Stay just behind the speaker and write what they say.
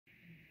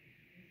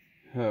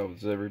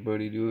How's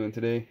everybody doing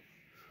today?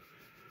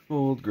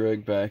 Old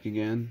Greg back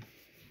again.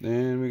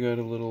 And we got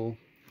a little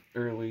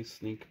early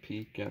sneak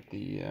peek at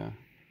the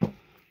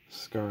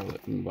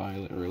Scarlet and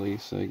Violet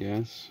release, I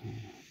guess.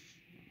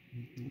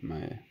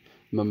 My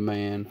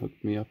man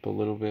hooked me up a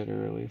little bit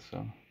early,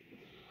 so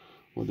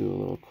we'll do a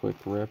little quick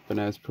rip. And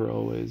as per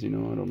always, I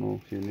don't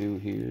know if you're new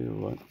here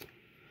or what,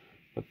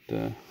 but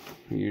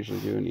we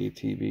usually do an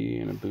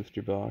ETB and a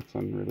booster box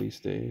on release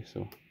day,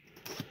 so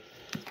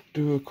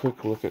do a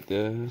quick look at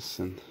this.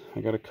 And I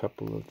got a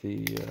couple of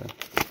the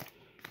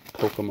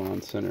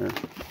Pokemon Center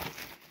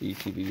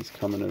ETBs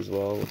coming as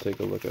well. We'll take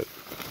a look at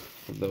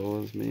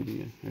those.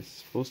 Maybe it's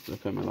supposed to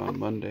come in on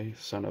Monday,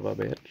 son of a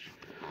bitch.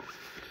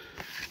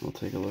 We'll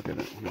take a look at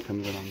it when it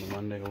comes in on the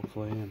Monday,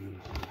 hopefully. And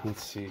then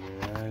let's see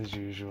here, as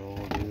usual,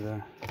 we'll do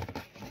the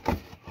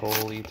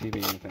whole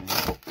ETB thing.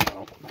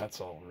 Oh,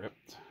 that's all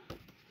ripped.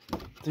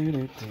 How are we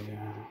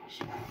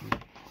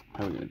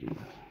gonna do this?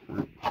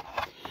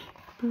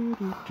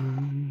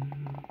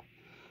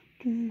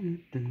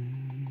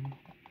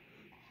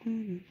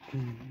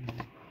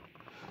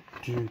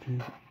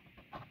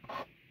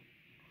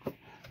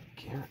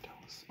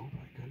 Gyarados, oh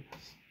my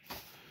goodness.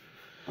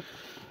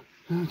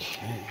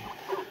 Okay.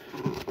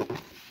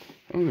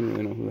 I don't even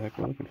really know who the heck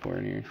we're looking for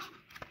in here.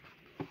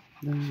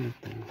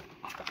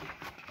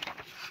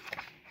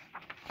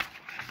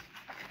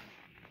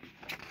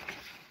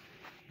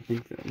 I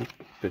think that looks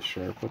a bit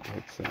sharp. What the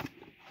heck's that?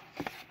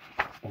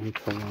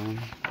 Cologne.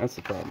 That's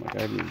the problem. Like,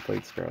 I haven't even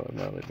played Scarlet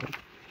Valley, but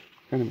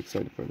kind of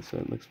excited for the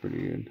set. It looks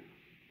pretty good.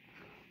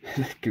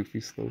 Goofy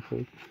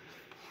Slowpoke.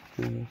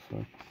 Yeah,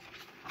 fuck.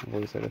 I've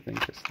always had a thing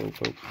for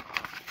Slowpoke.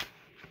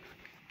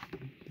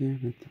 Damn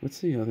it. What's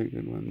the other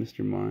good one?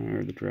 Mr. Mime,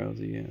 or the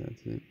Drowsy? Yeah,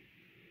 that's it.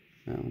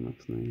 That one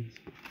looks nice.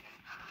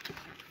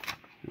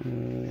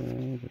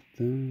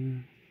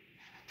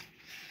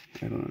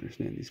 I don't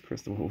understand these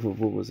crystals.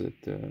 What was it?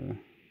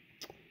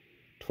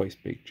 Twice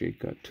Baked Jake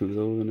got 2 of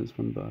those in his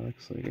one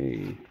box. Like,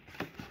 hey,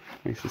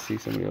 nice to see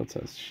somebody else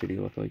has shitty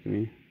luck like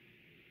me.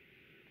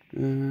 I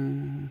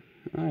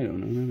don't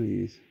know. None of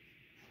these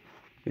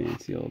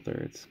fancy old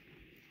darts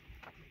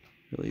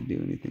really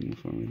do anything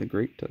for me. The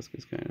Great Tusk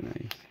is kind of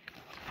nice.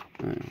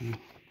 I don't know.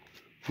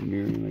 The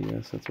Miriam, I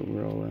guess that's what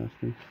we're all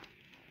after.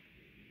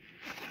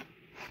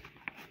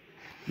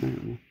 I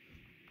don't know.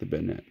 The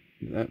Bennett,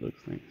 that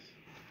looks nice.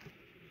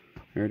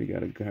 I already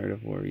got a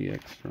Gardevoir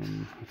EX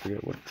from, I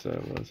forget what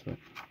it was, but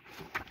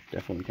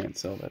definitely can't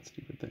sell that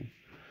stupid thing.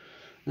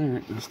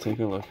 Alright, let's take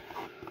a look.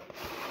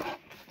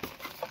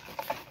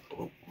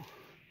 Oh,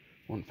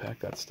 one pack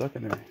got stuck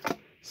in there.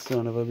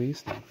 Son of a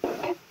beast.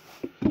 Alright,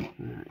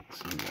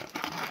 so we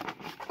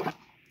got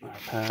our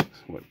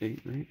packs. What, 8,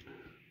 right?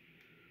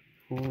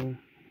 4.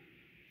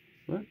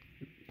 What?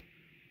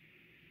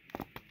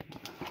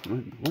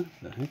 What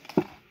the heck?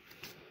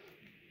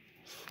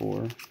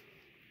 4,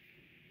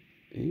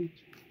 8,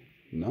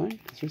 9?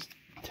 Is there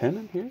 10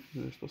 in here?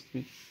 Is there supposed to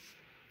be?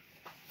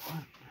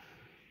 What?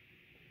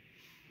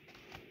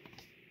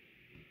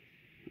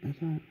 I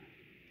thought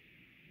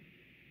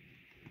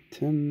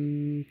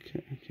 10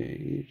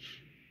 each.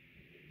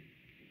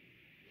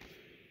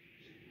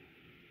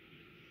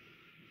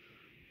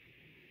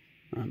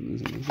 I'm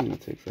losing. This is gonna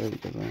take forever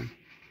because I'm.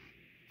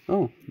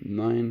 Oh,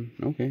 9.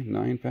 Okay,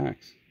 9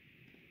 packs.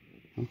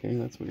 Okay,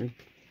 that's weird.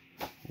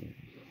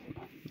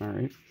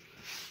 Alright.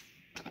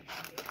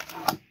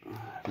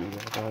 Maybe I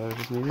thought I was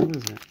just maybe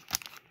losing it.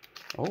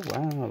 Oh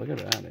wow, look at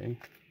that, eh?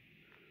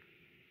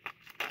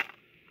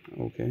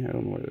 Okay, I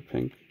don't know why they're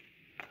pink.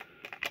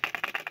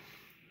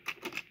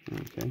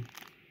 Okay.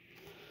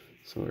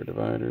 So our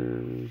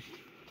dividers.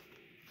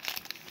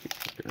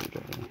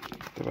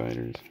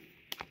 Dividers.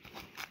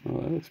 Oh,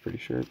 that looks pretty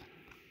sharp.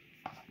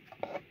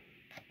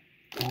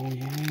 Oh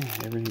yeah,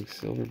 everything's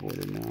silver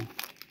bordered now.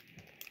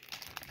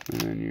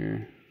 And then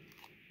your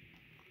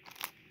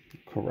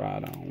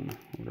Coradon,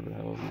 whatever the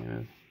hell his name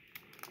is.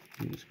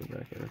 Let me just go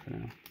back at it for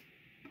now.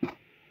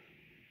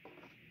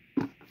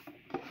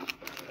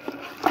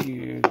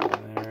 Here,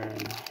 there.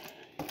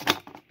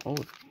 Oh,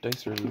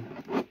 dice review.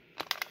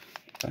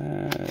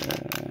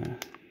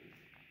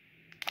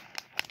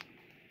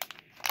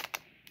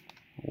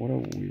 What a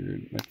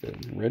weird, like the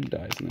red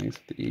dye's nice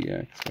with the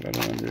EX, but I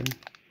don't remember.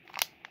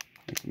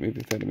 Like maybe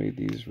if I'd have made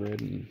these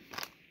red and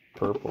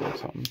purple or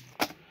something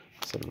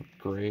instead of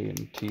gray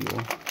and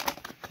teal.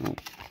 Oh,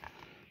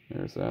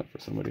 there's that for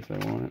somebody if they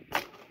want it.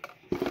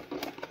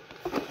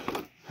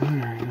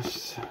 Alright,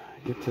 let's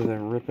get to the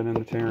ripping and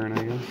the tearing,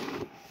 I guess.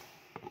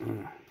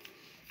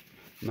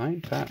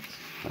 9 packs.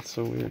 That's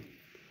so weird.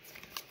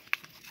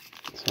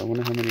 So I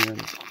wonder how many are in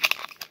this.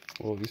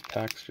 Well, these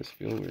packs just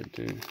feel weird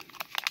too.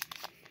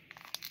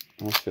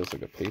 Almost feels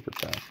like a paper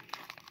pack.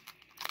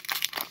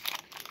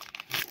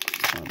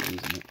 I'm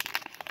losing it.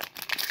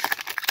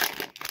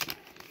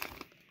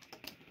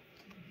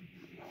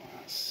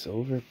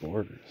 Silver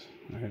borders.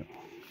 I don't know.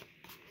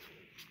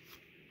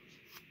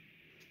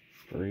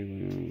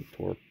 Breloom,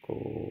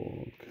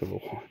 Torkoal,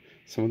 Kilowatt.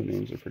 Some of the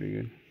names are pretty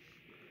good.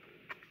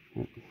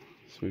 Oh,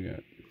 so we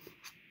got.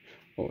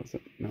 Oh, is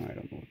it? No, I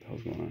don't know what the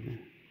hell's going on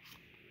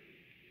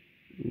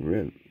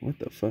here. What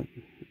the fuck?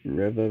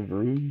 Reva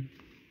Vroom?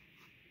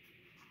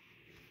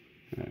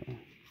 I don't know.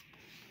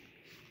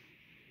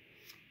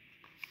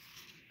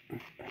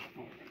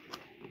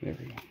 There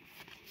we go.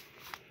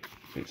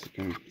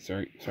 Basically,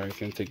 sorry, it's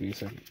gonna take me a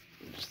second.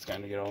 Just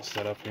kind of get all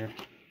set up here.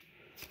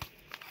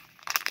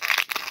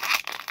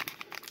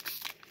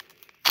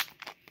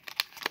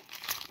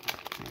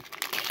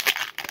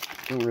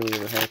 Don't really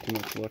ever have too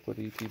much luck with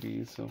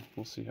ETBs, so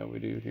we'll see how we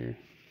do here.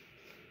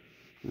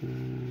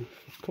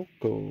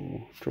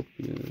 Coco,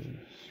 Tropius,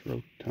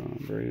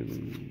 Rotom,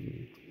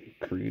 Brazen,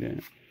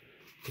 Credent,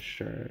 The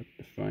Sharp,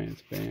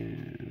 Defiance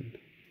Band,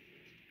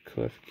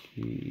 Clef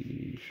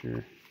Key,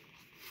 sure.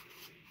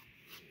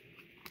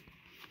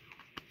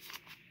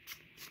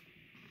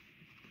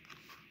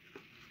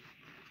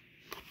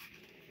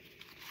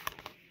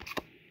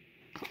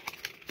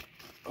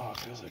 Oh, it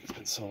feels like it's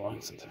been so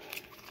long since I've...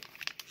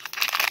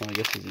 Well, I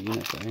guess it's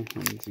Zenith, eh?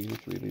 When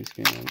Zenith release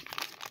came out.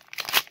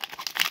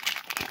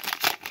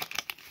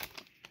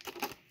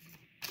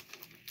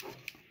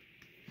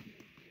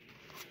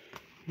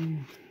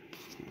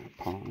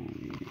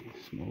 Pony,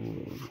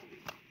 Smolder.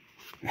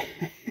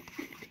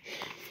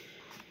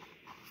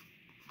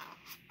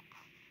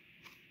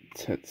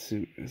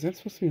 Tetsu. Is that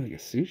supposed to be like a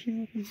sushi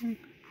looking thing?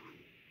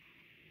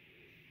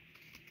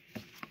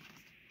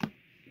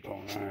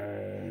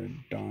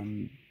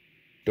 Don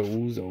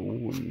Dozo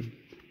and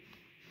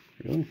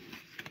really?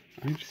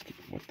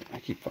 I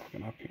keep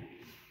fucking up here.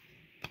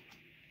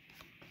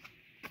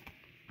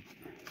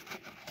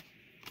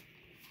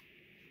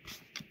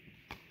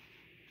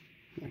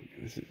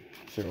 Is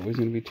there always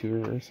going to be 2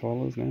 reverse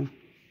hollows now?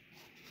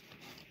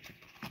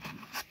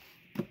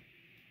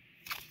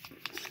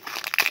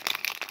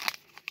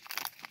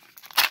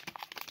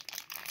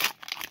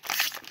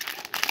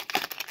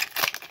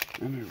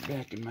 I remember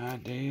back in my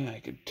day, I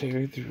could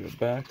tear through a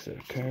box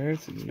of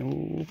cards and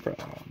no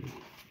problem.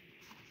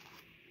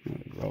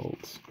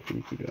 Rolls,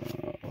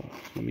 Crocodile,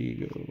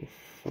 Flamigo,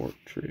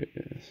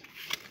 Fortress.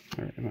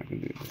 Alright, I'm not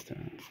going to do it this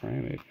time.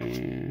 Primate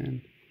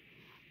and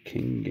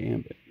King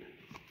Gambit.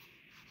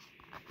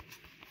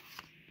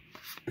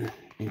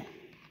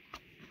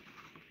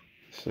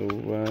 So,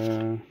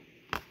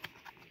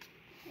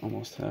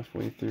 almost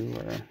halfway through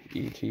our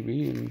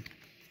ETB and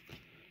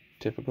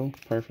typical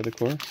par for the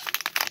course.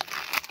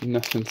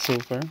 Nothing so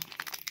far.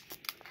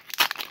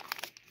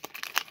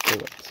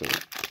 So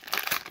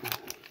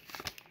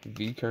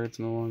V cards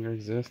no longer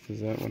exist.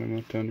 Is that what I'm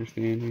up to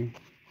understand here?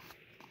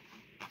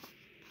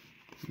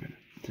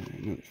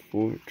 Another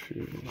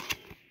Fortress.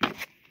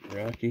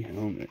 Rocky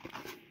Helmet.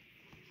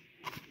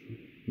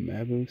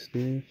 Mabo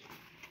Stiff.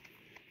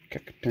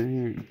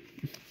 Cacturn.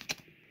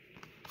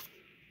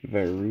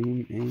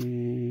 Varoom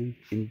and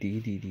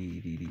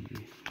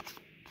Indeedee.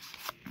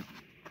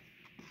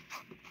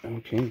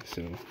 Okay,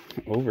 so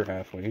over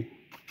halfway.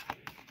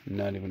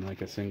 Not even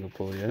like a single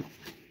pull yet.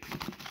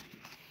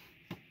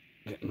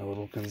 Getting a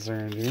little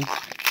concerned here.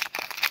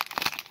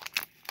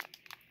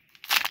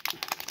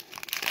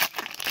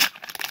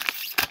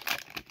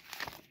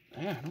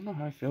 Yeah, I don't know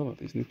how I feel about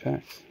these new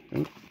packs. They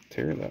don't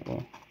tear that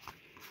well.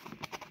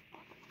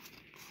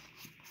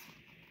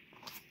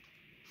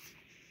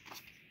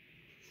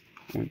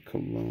 One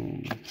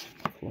Cologne,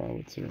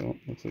 Clawitzer. Oh,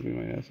 looks like we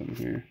might have some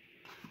here.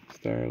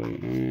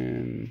 Starly,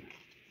 and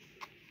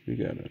we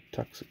got a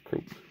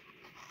Toxicroak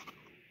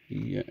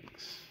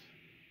EX.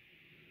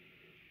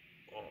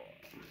 Oh,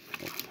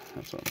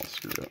 that's almost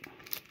screwed up.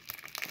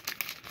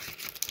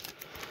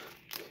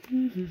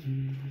 I'll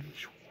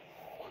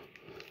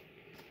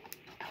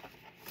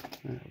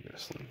get a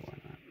sleeve, why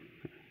not?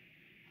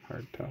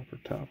 Hard top or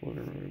top,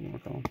 whatever we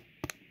want to call them.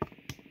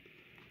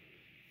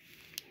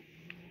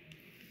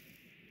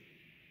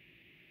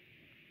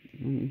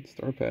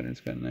 Star pattern's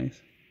kind of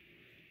nice.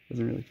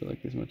 Doesn't really feel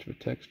like there's much of a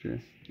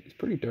texture. It's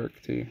pretty dark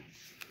too.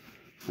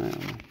 I don't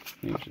know.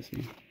 Maybe it's just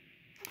me.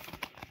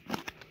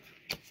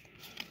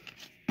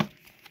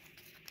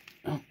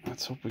 Oh,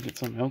 let's hope we get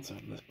something else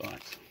out of this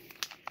box.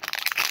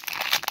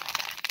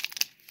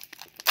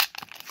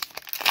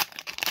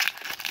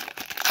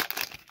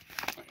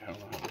 I don't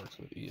know how it works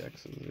with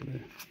EXs or the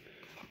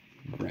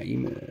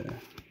Grimer.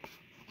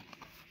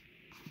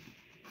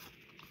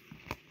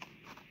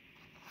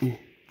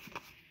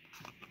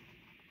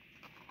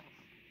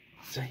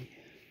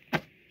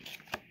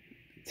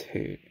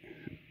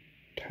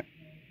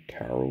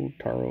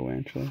 Taro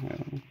actually, I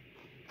don't know.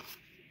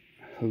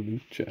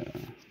 Halucha.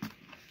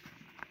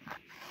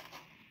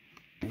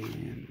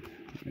 And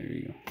there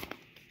you go.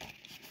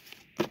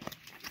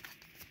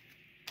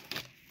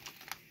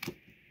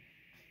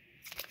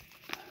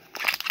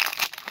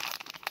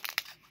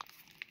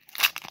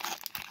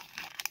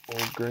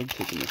 Old Greg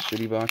taking the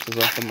shitty boxes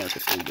off the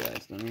market for you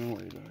guys. Don't even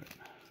worry about it.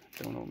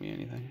 Don't owe me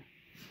anything.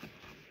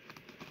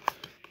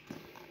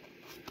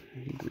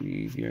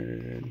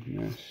 Graveyard,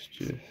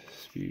 Mischief,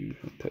 Spew,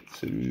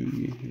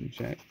 Tatsui,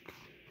 Jack,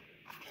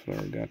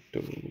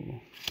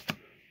 Florgato,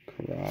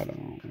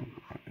 Corrado,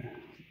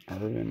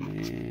 Arvin,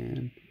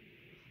 and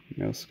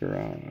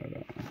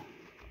Masquerada.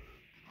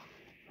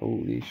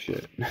 Holy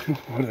shit.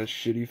 What a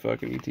shitty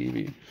fucking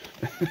ETB.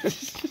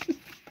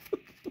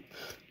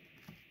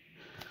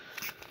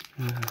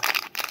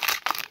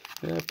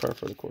 Yeah, par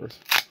for the course.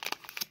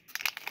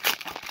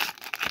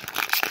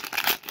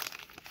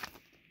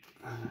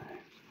 I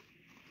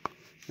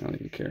don't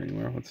even care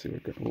anymore. Let's see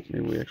what. Oh,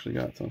 maybe we actually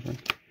got something.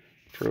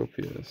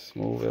 Tropius,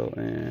 Smallville,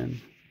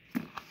 and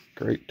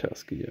Great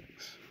Tusky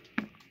X.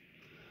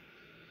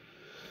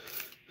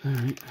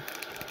 Alright.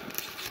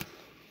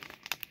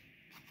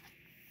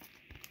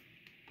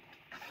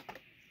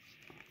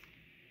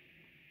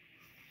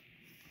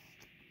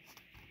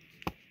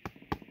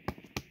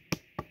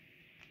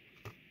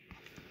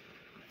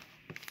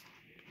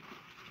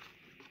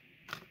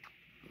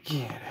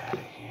 Get out of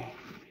here.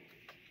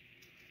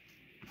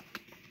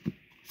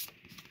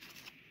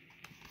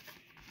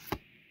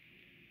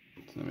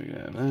 So we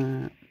have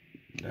that.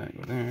 That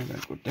go there,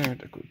 that go there,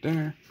 that go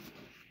there.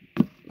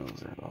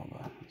 Those are all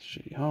the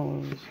shitty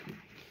hollows.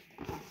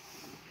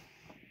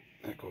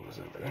 That goes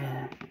over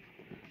there.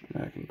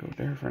 That can go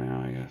there for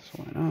now, I guess.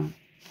 Why not?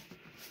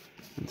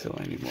 Until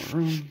I need more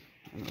room.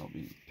 And I'll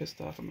be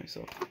pissed off at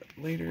myself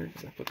later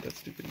because I put that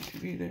stupid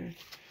ETB there.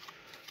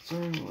 So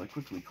I'll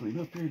quickly clean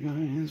up here,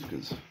 guys,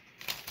 because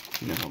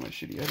you know how my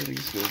shitty editing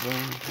skills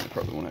are. I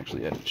probably won't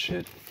actually edit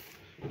shit.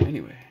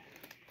 Anyway,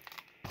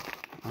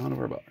 out of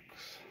our box.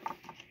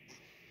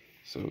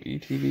 So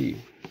ETB,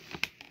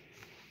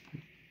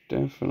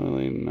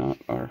 definitely not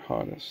our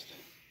hottest.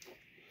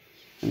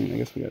 I mean, I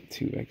guess we got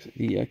two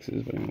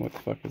EXs, but I mean, what the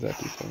fuck does that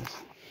do for us?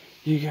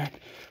 We gotta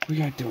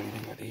do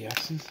anything with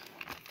EXs.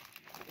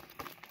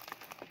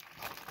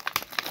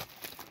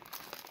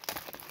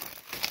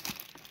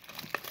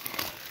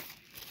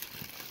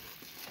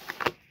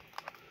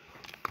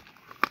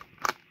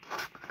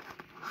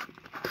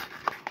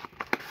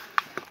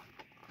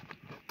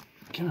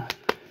 Come on.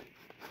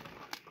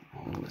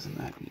 Oh, isn't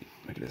that neat?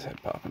 Look at his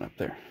head popping up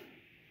there.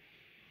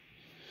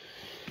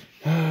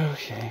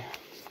 Okay.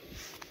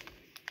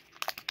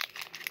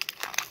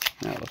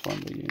 Now the fun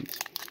begins.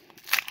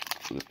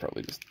 So this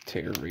probably just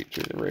tear right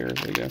through the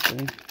rares, I guess,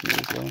 right? Here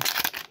as well.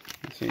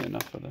 I see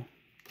enough of the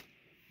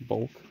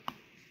bulk.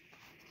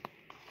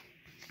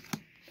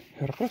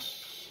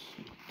 Herpes.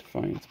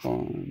 Defiance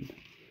Bond.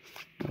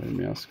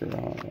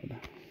 Masquerade.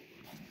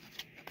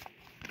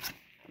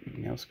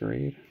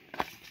 Masquerade.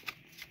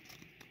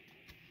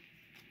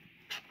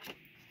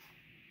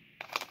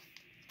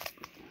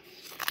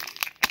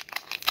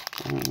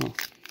 I don't know.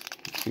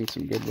 I've seen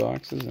some good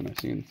boxes, and I've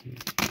seen some.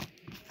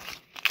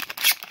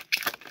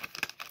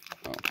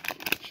 Oh,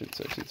 I should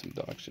say I've seen some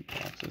dog shit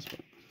boxes,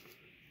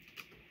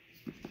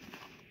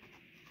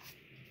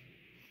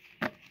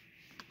 but.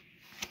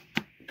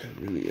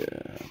 Could really,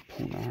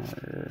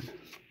 Ponard.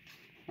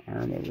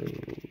 Armor.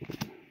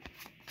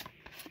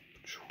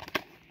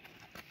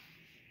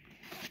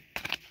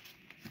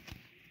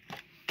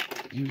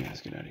 You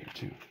guys get out of here,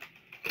 too.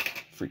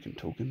 Freaking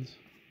tokens.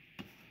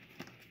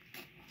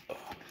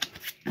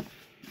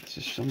 It's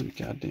just so many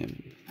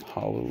goddamn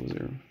hollows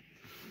or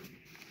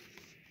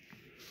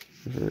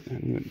revert. I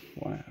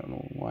don't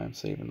know why I'm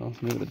saving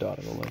those. Maybe the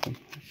daughter will like them.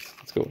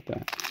 Let's go with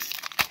that.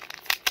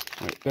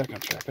 Alright, back on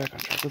track, back on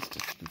track. Let's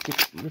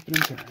get ripping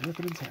and tearing,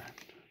 ripping and tearing.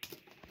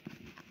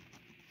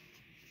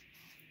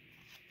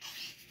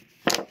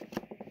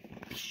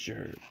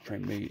 Sure,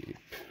 Primate.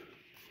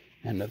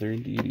 Another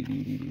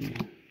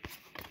indeed.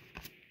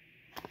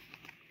 I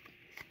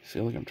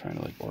feel like I'm trying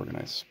to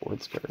organize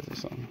sports cars or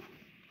something.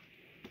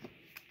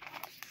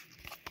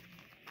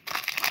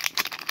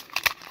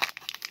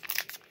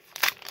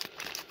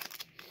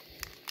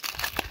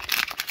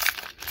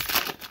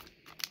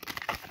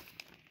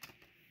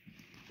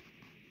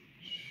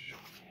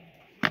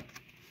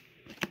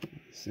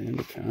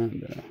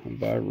 Sandaconda,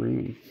 buy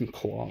room,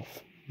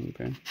 cloth,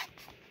 okay.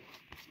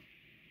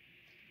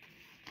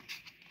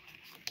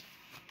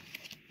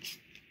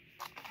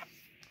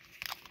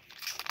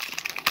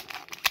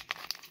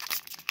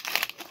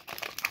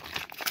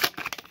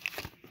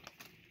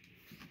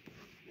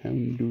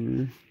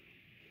 Houndour,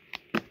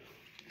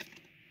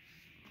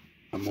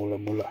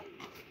 Mola,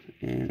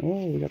 and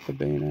oh, we got the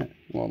bayonet.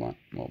 We got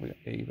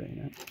a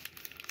bayonet.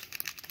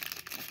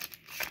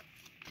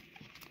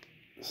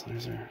 So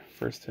there's our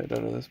first hit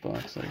out of this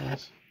box, I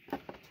guess. Oh,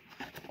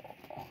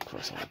 of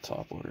course, all the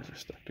top loaders are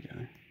stuck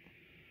together.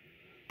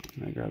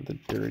 And I grabbed the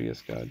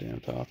dirtiest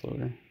goddamn top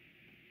loader.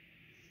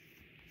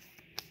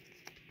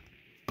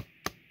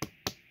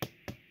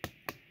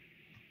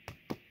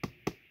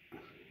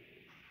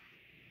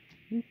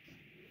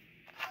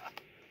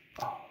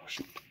 Oh,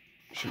 shoot.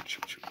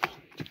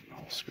 Getting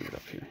all screwed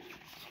up here.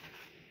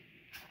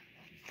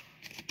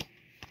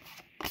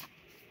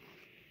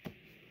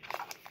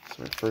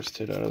 So our first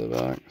hit out of the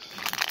box.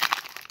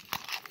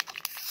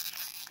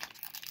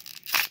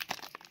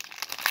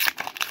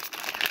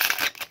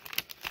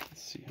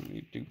 Let's see how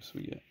many dupes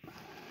we get.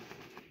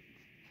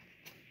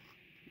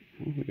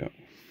 Oh, we got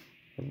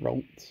a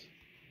Ralt.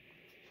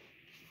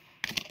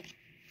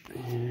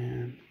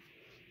 And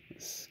a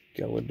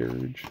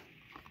Skeledirge.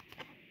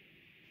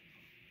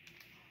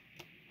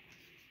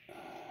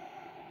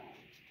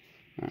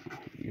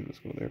 You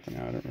just go there for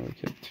now. I don't really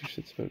care two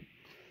shits about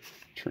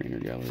trainer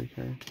gallery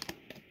cards.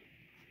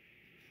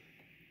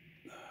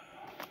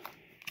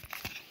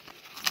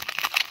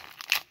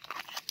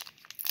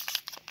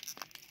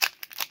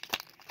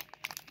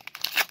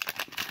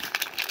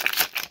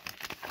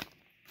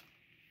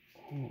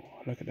 Oh,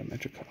 look at the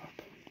Magikarp.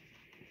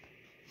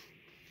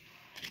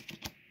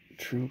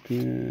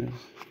 Tropius,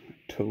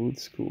 Toad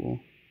School.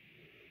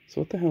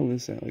 So what the hell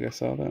is that? Like, I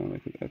saw that, I'm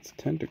like, that's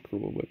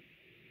Tentacruel, but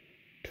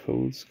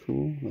Toad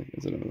School? Like,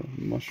 is it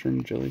a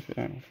mushroom jellyfish?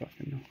 I don't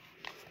fucking know.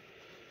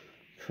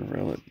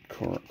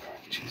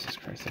 Jesus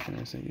Christ, I can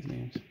never say these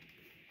names.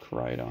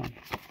 Coridon.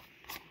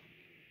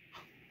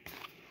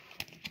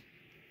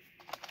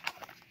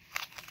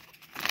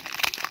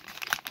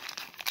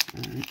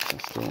 Alright, so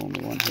still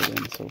only one hit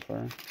in so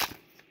far.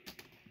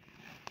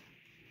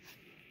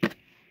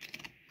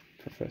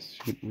 Professor,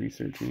 she could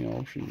research me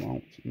all she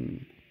wants.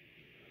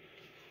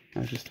 I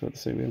was just about to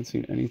say we haven't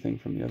seen anything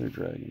from the other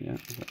dragon yet,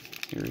 but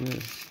here he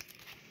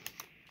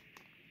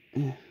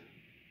is.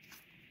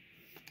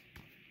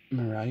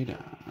 Miraidon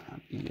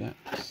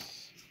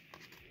EX.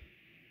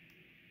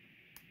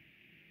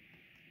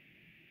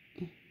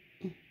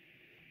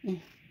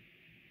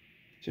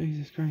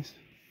 Jesus Christ.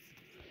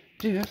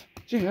 Jeff.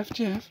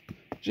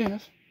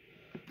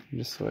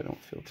 Just so I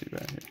don't feel too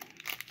bad here.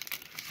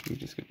 You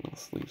just get a little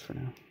sleep for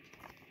now.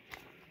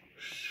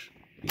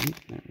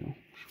 There we go.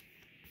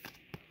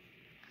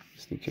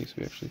 Just in case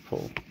we actually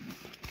pull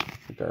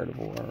the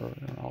Gardevoir or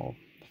all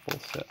the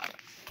full set.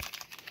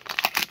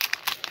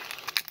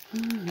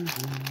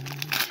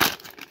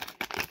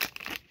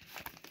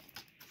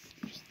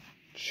 Just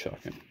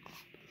chucking.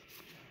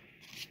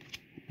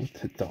 With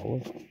the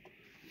doll.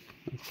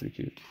 That's pretty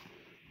cute.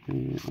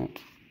 And, oh,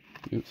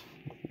 oops.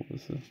 What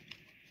was this?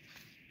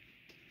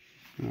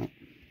 No.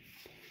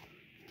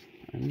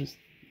 I'm just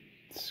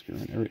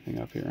screwing everything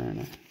up here, aren't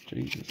I?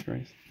 Jesus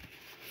Christ.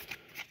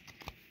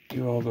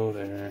 You all go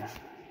there.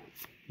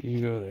 You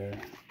go there.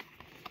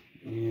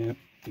 Yep,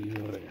 you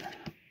go there.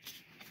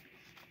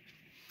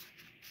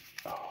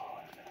 Oh,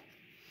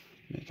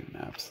 making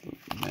an absolute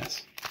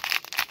mess.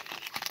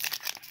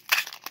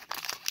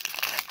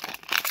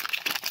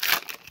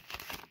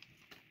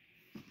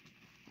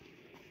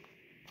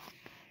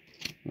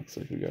 Looks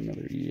like we got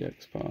another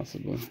EX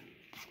possibly.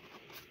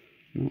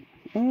 No.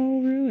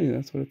 Oh, really?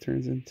 That's what it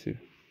turns into.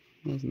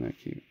 Wasn't that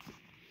cute?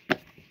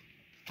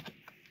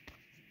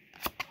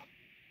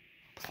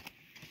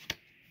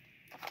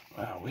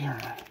 Wow, we are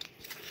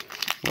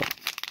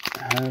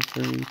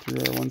halfway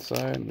through our one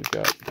side, and we've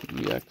got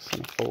EX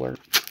and a full art.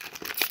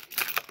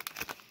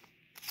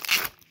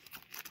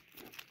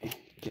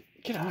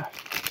 Get off!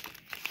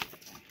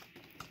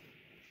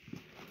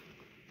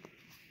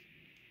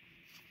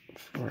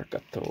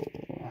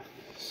 Forgato,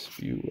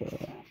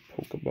 Spewa,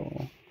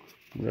 Pokeball,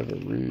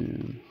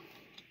 Reverie,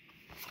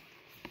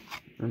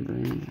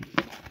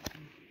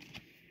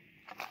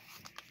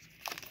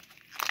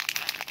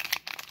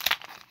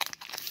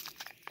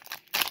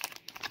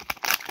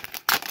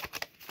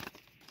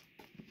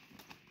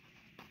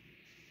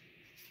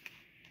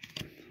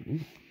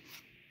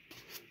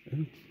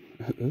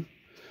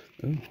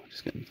 Oh,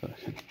 just getting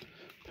fucking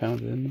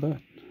pounded in the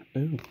butt.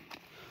 Oh.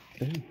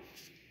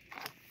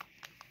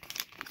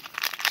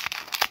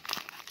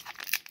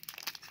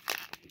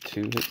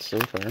 Two hits so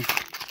far.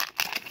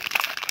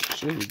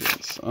 Should be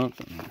doing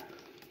something.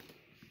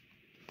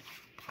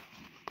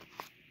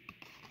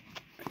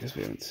 I guess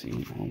we haven't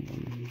seen all of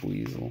them.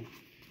 Weasel.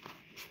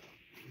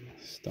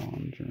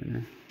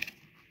 Stonjourner.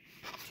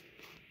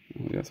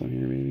 We got some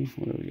here maybe?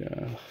 What do we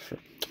got?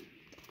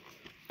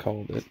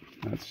 Called it.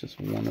 That's just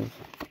one of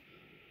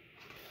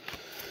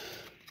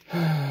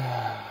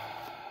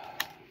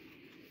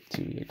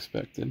to be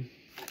expected.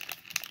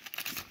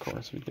 Of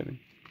course we get it.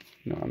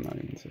 No, I'm not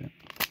even gonna say it.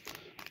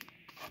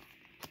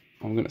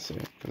 I'm gonna say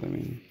it because I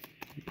mean,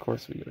 of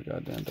course we get a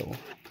goddamn double.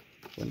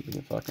 Wouldn't be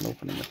a fucking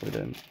opening if we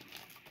didn't.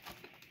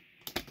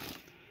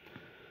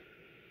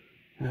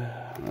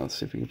 Let's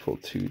see if we can pull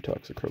two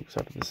Toxicroaks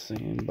out of the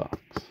same box.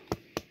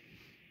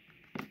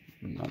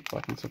 Not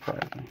fucking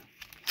surprising.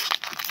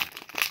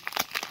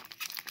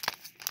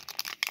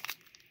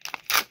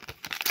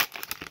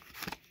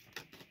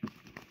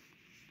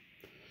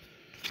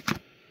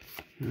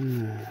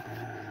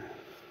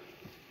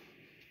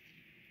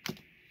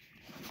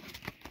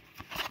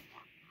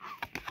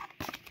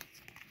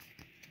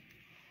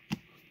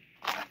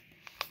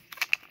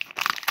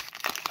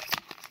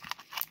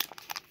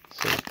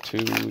 So 2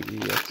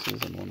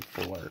 EXs and 1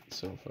 full art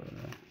so far.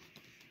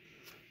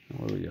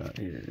 What do we got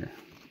here?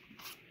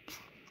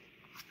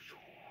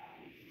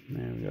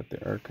 Man, we got the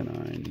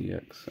Arcanine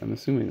EX. I'm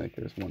assuming like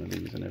there's one of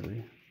these in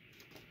every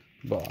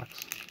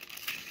box.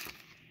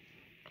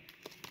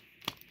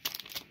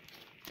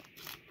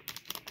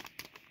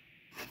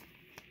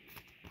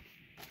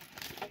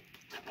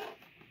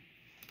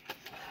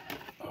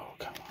 Oh,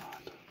 come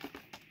on.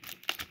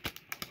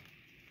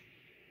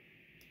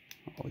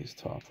 All these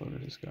top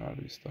loaders just gotta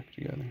be stuck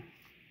together.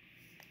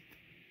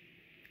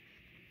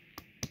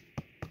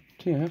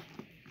 TF.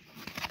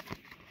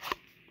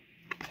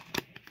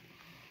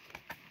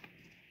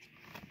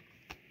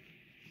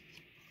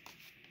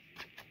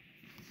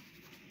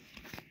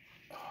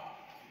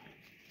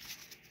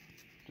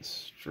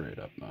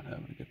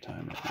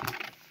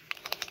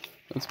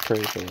 Let's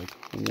pray for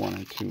like 1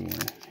 or 2 more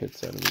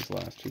hits out of these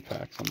last 2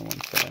 packs on the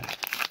one side.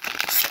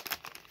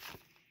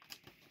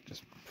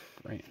 Just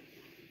praying.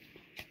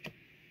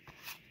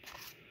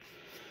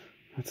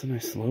 That's a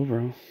nice slow,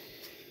 bro.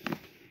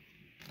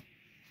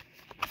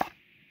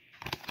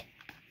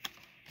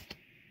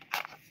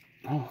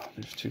 Oh,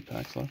 there's 2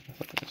 packs left. I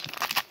thought there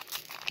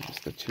was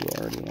just the 2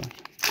 already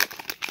left.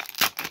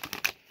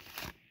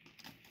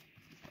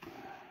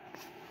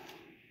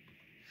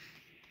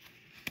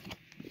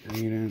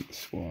 Gradient,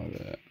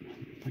 Squad.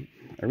 Like,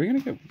 are we gonna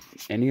get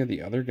any of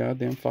the other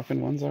goddamn fucking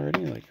ones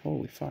already? Like,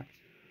 holy fuck.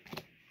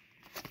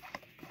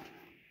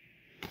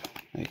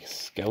 Like,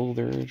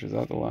 Skeldurge, is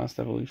that the last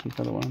evolution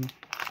for the one?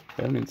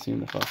 I haven't even seen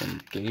the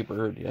fucking gay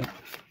bird yet.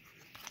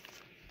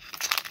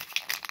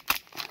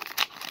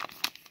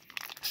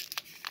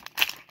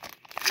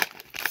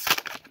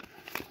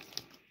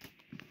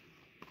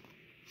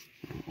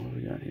 What do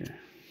we got here?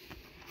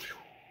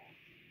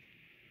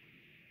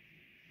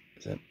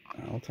 Is that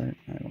an Altart?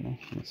 I don't know.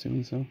 I'm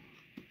assuming so.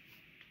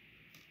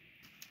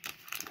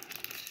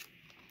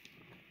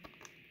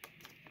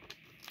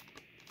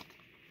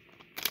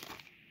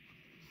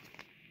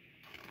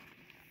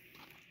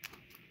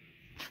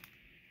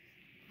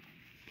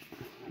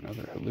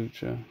 Another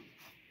Halucha.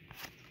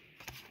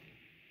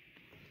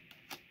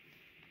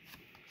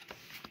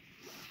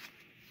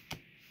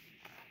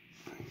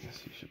 I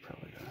guess you should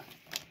probably go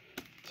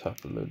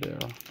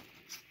Tapalodero.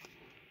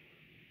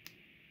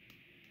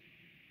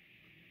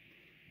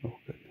 Oh,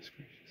 goodness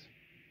gracious.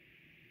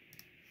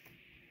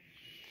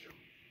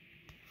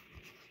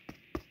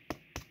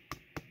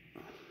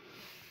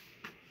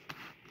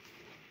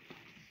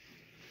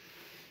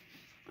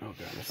 Oh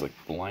god, it's like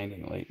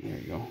blinding light. There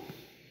you go.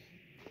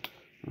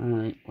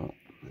 Alright, well,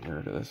 get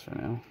rid of this for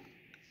now.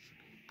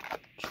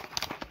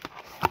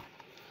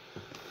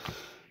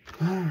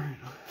 Alright,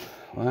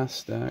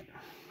 last stack.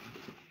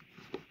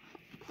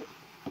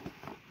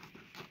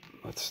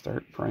 Let's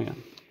start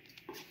praying.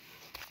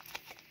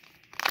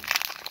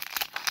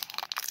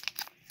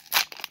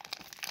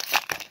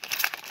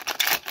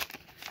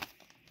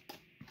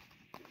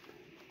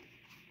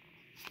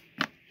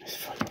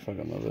 I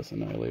fucking love this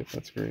Annihilate,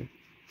 that's great.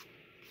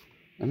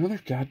 Another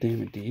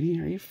goddamn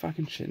Aditi? Are you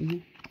fucking shitting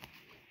me?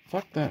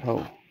 Fuck that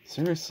hoe.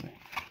 Seriously.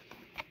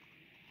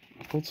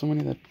 I pulled so many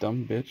of that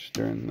dumb bitch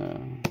during,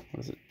 what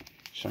is it?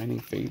 Shining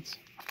Fates.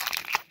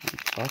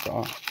 Like, fuck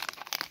off.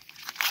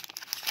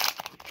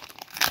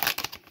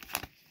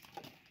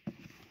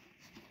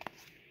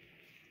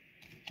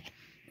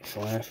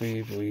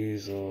 Flaffy,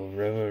 Weasel,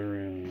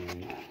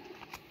 Revaroon.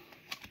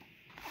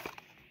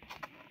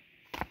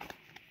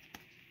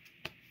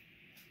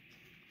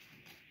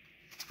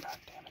 God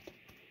damn it.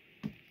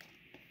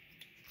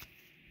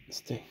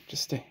 Stay,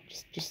 just stay,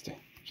 just stay,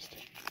 just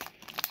stay.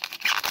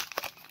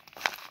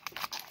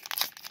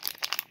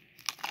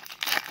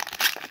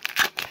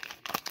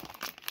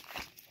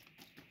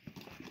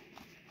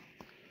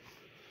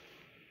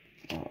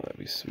 Oh, that'd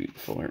be sweet.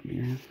 Full art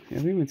mirror. Yeah, we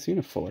haven't even seen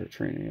a full art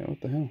trainer yet.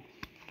 What the hell?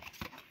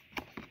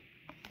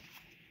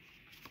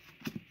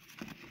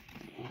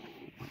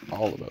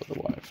 All about the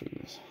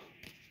waifus.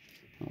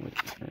 Oh, wait,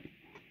 that's right.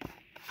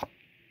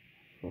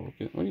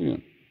 Okay, what are you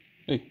doing?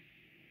 Hey,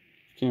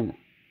 camera.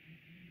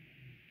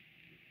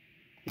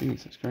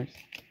 Jesus Christ.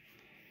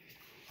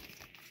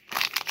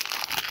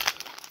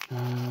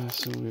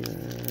 So we're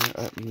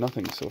at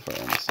nothing so far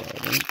on the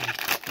side, right?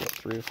 What,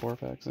 3 or 4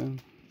 packs in?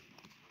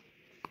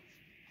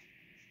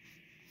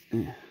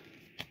 Yeah.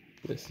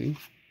 Blissey.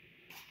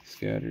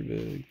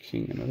 Scatterbug.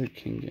 King. Another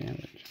King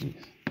Gambit.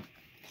 Jeez.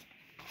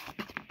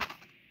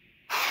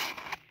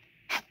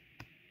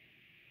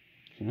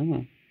 Come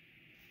on.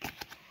 Oh,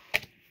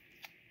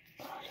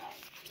 God.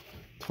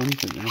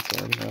 23 minutes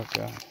already. Oh,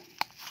 God.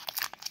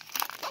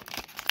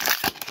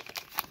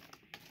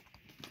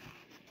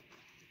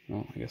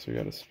 Well, I guess we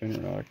got a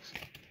Spin Rocks.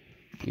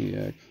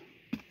 EX.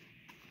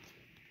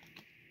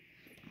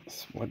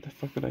 What the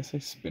fuck did I say?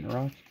 Spin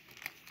Rock?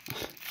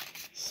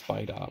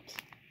 Spidops.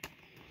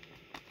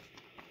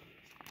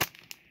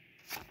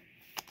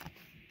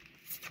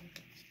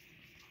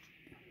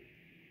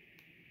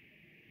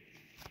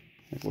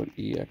 Like what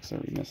EX are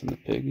we missing? The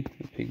pig?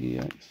 The pig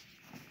EX?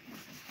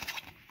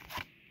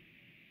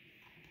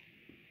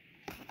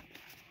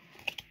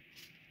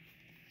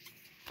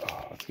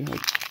 Oh, let's get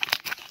like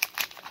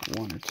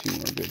 1 or 2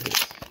 more good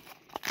hits.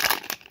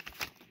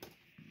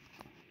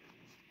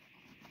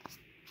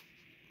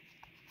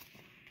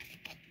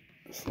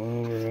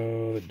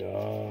 Slowbro, the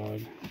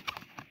dog.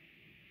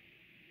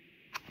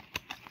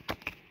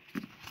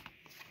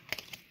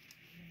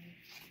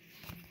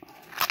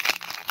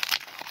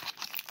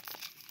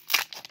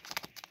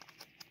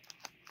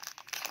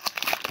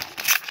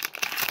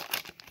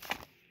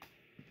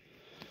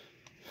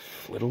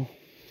 Flittle.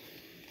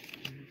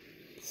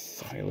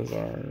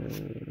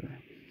 Silazar.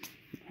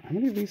 How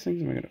many of these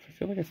things am I gonna? I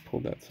feel like I've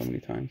pulled that so many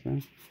times now.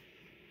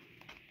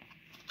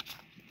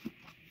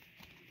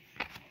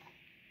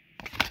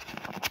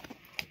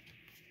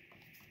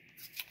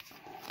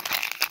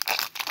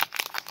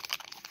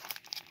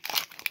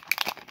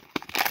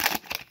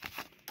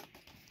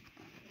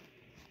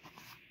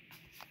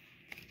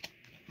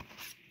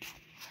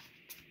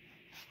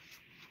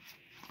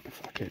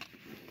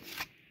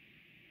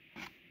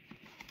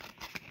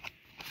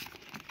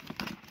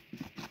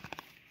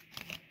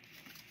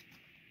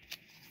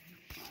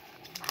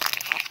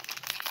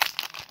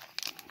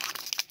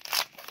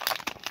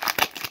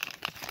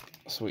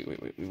 So wait.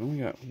 We only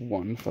got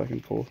one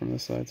fucking pull from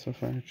this side so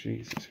far.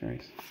 Jesus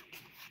Christ.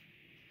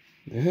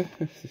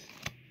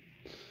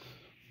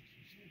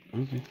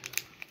 Okay.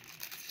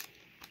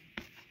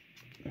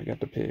 I got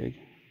the pig.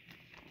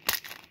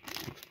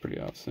 Looks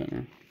pretty off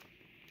center,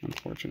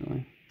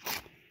 unfortunately.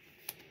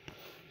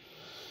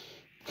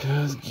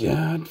 Because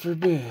God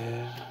forbid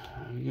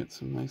we get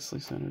some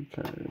nicely centered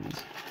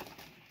cards.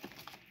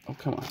 Oh,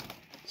 come on.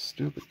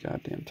 Stupid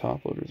goddamn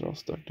top loaders are all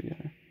stuck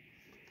together.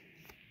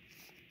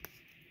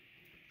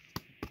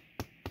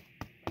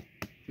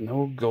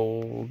 No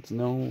golds,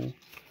 no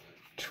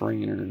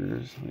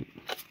trainers. Like,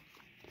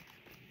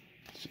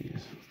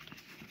 jeez.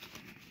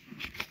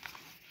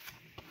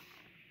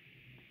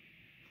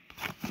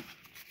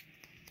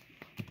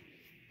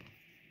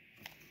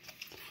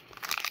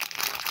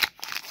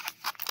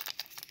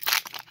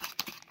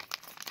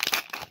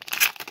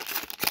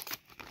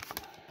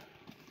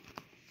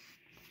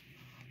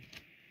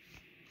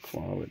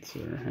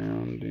 Clawitzer,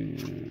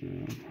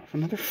 Houndoom.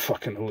 Another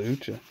fucking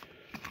Halucha.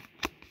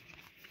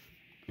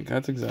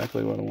 That's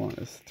exactly what I want,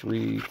 is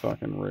 3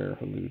 fucking rare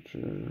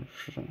Halucha,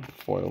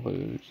 foil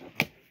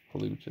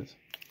Haluchas.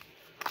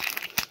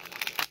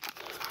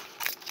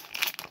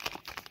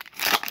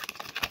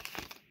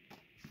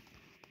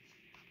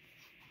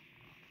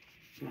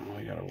 Oh,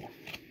 I got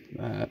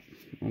that.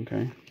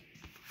 Okay.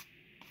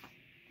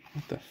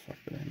 What the fuck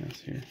did I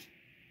miss here?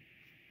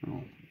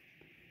 Oh,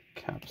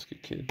 Kapska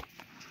Kid.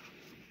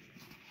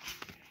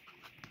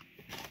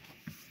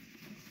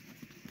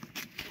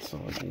 So,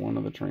 like, one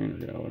of the trainer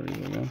galleries,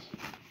 I guess.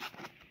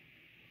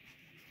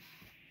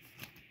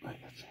 Oh,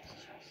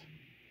 Jesus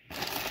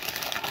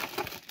Christ.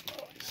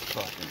 Oh, these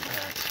fucking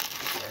packs.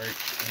 Sorry,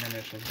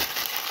 intermission.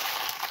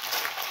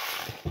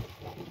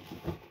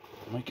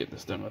 I might get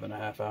this done within a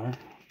half hour.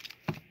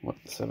 What,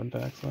 7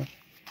 packs left?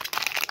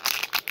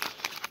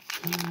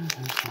 I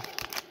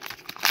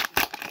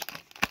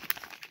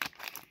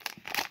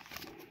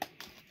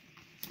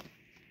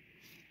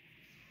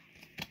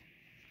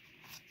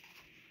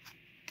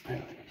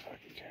don't even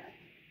fucking care.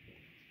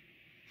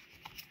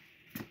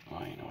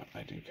 Oh, you know what?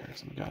 I do care.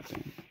 Some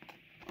goddamn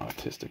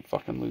autistic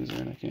fucking loser,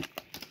 and I can't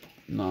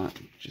not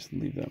just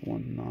leave that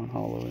one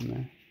non-hollow in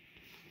there.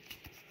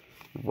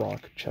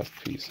 Rock chest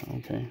piece.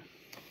 Okay.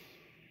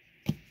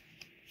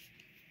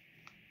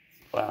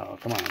 Wow,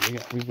 come on.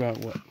 We've got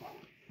what?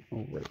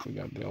 Oh, right. We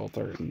got the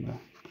altar and the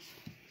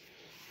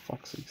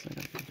fuck sakes. I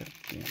gotta get that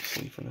damn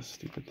sleeve for this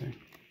stupid thing.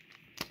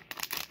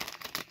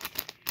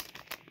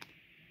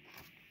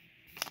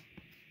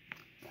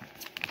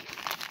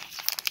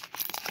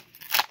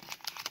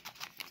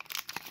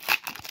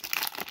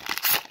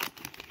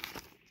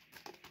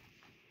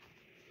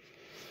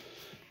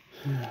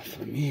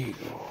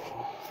 Flamigo.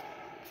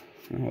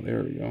 Oh,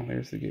 there we go.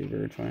 There's the gay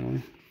bird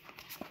finally.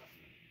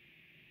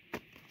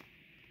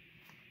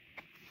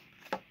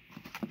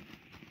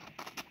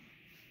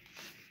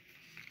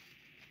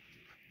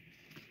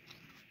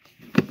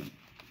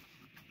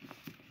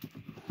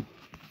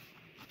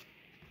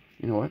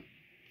 You know what?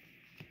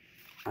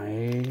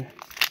 I'm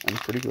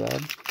pretty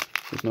glad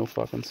there's no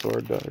fucking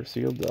sword dog or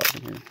sealed dog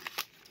in here.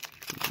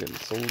 I'm getting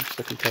so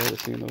sick and tired of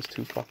seeing those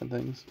 2 fucking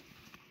things.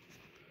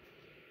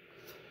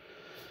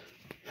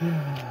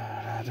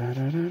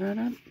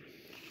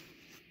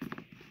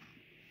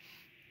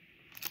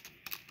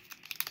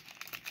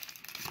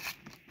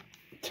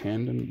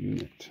 Tandem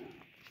unit.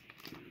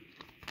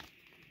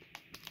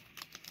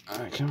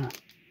 Alright, come on.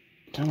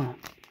 Come on.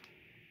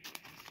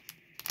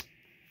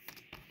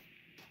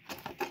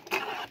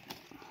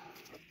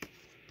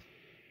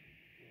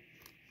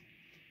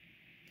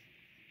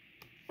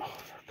 Oh,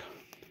 for God.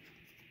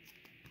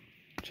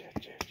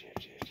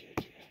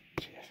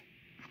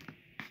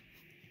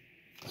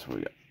 So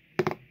we got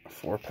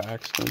 4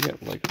 packs. Can we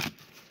get like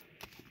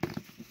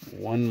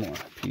one more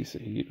piece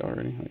of heat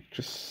already? Like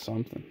just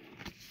something.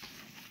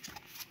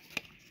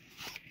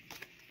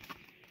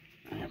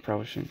 I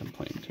probably shouldn't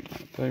complain too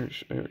much.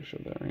 I already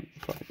showed that, right?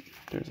 Fuck it.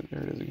 There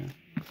it is again.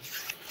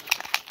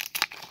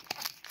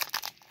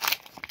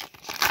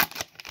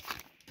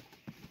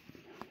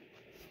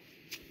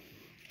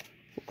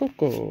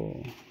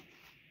 Coco.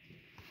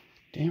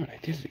 Damn it, I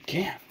did it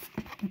again.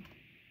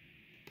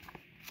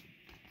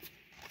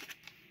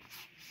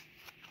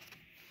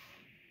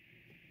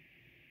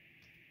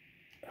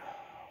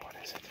 What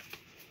is it?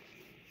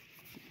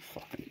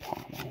 Fucking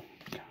pommel.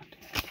 God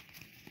damn it.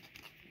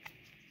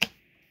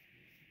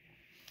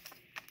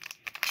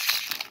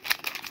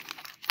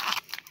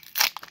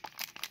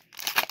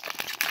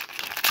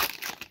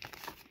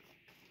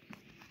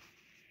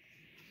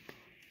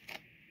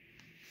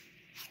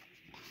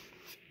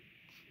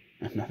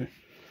 Another.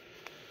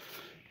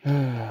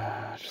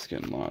 Just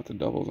getting lots of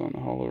doubles on the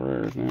hollow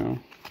rares now.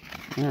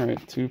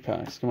 Alright, 2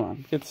 packs. Come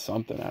on, get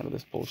something out of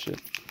this bullshit.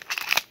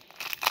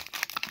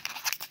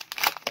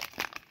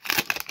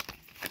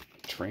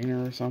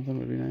 Trainer or something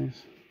would be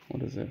nice.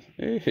 What is this?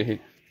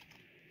 Hey!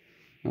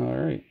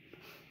 Alright.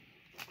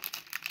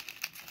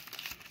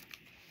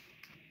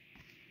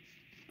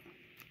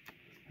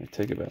 I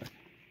take it back.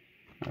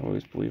 I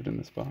always believed in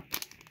this box.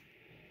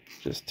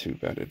 Just too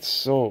bad it's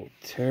so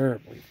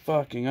terribly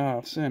fucking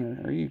off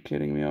center. Are you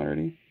kidding me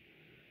already?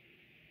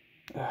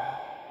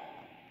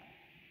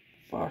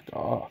 Fuck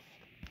off.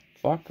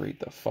 Fuck right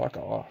the fuck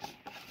off.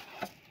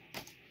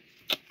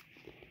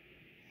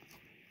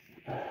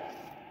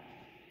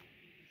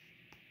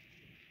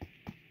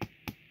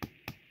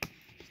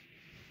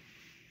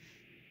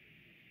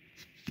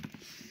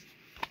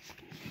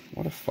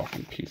 What a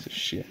fucking piece of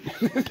shit.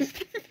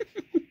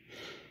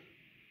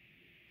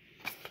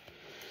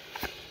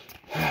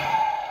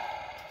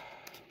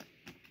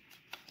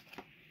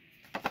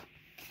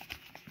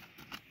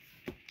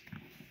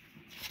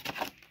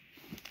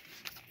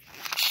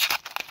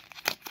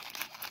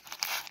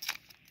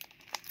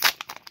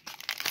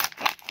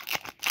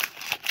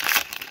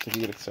 So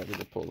you get excited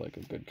to pull like a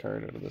good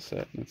card out of the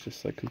set and it's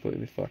just like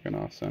completely fucking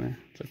off center.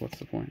 It's like, what's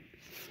the point?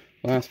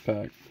 Last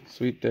pack,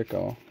 Sweet Dick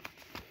All.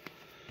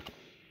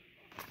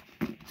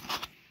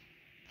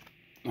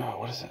 Oh,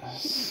 what is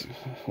this?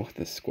 What,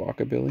 this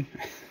Squawkabilly?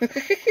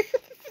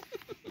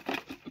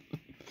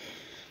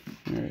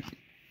 Alright.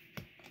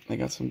 They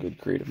got some good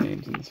creative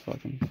names in this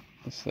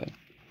set.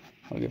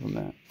 I'll give them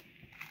that.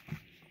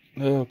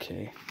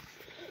 Okay.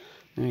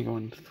 Let me go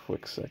in a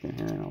quick second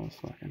here and I'll just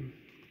fucking...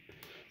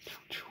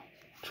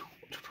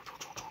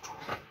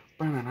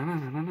 So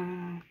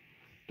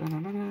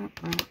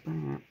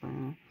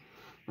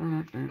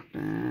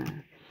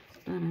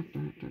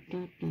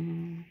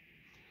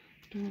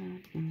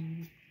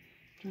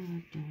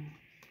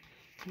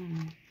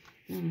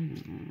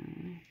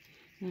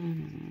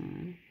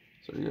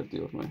you gotta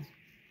deal with my...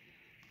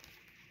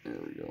 There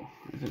we go.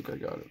 I think I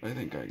got it.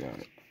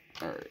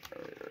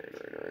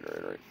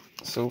 Alright.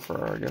 So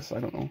far, I guess, I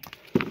don't know.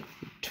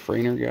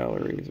 Trainer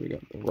galleries, we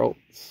got the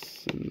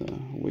Routes and the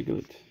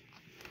Wiglet.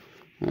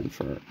 And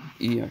for our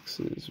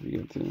EXs, we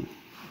got the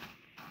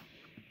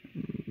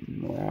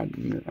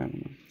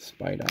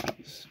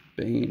Spidops,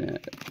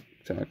 Bayonet,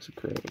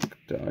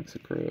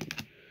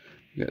 Toxicroak.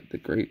 We got the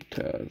Great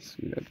Tusk,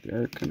 we got the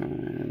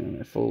Arcanine, and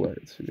our full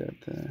arts, we got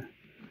the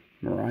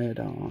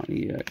Miraidon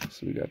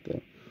EX, we got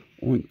the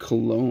Oink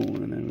Cologne,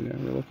 and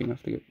then we're lucky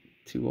enough to get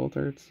 2 alt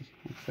arts.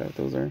 Is that what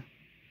those are?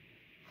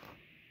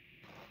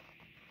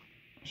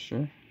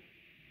 Sure.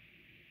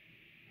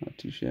 Not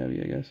too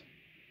shabby, I guess.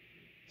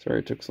 Sorry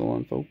it took so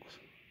long, folks.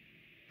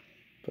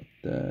 But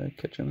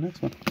catch you on the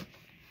next one.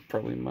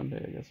 Probably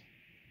Monday, I guess.